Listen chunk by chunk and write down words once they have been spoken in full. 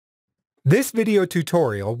This video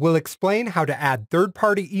tutorial will explain how to add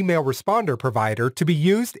third-party email responder provider to be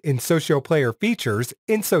used in SocioPlayer features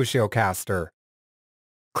in Sociocaster.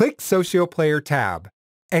 Click SocioPlayer tab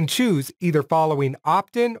and choose either following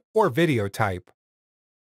opt-in or video type.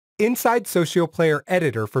 Inside SocioPlayer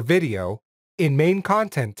Editor for video, in Main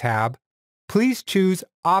Content tab, please choose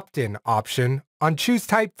Opt-in option on Choose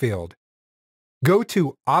Type field. Go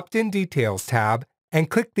to Opt-in Details tab and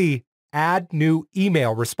click the Add New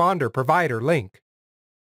Email Responder Provider link.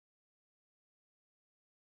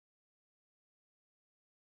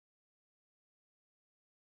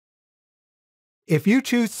 If you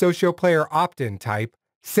choose SocioPlayer opt-in type,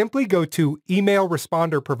 simply go to Email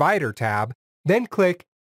Responder Provider tab, then click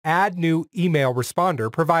Add New Email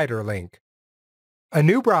Responder Provider link. A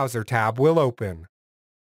new browser tab will open.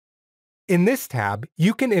 In this tab,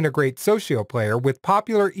 you can integrate SocioPlayer with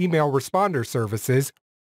popular email responder services,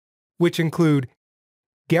 which include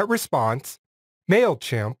GetResponse,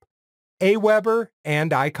 MailChimp, Aweber, and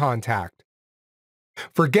iContact.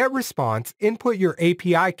 For GetResponse, input your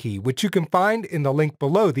API key, which you can find in the link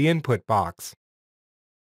below the input box.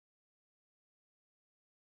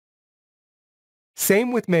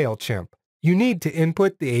 Same with MailChimp. You need to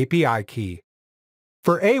input the API key.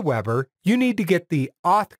 For Aweber, you need to get the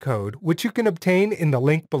auth code, which you can obtain in the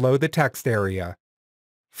link below the text area.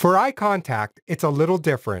 For iContact, it's a little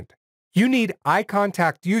different. You need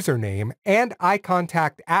iContact username and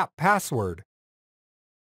iContact app password.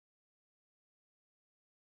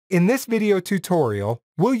 In this video tutorial,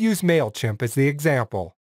 we'll use MailChimp as the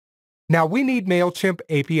example. Now we need MailChimp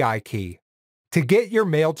API key. To get your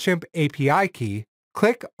MailChimp API key,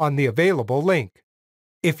 click on the available link.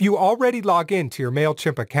 If you already log into your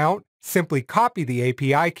MailChimp account, simply copy the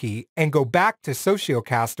API key and go back to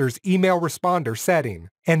Sociocaster's email responder setting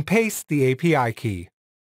and paste the API key.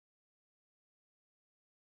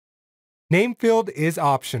 Name field is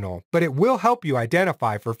optional, but it will help you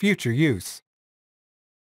identify for future use.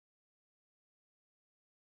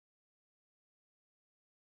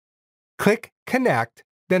 Click Connect,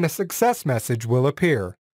 then a success message will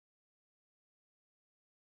appear.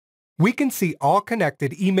 We can see all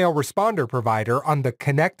connected email responder provider on the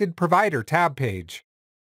Connected Provider tab page.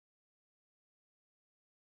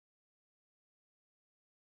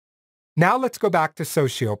 Now let's go back to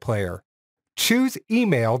SocioPlayer. Choose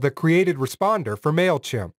Email the created responder for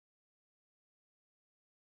MailChimp.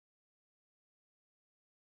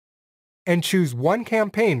 And choose one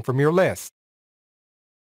campaign from your list.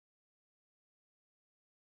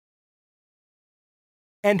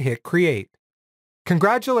 And hit Create.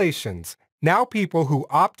 Congratulations! Now people who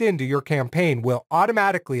opt into your campaign will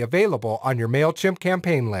automatically available on your MailChimp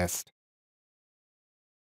campaign list.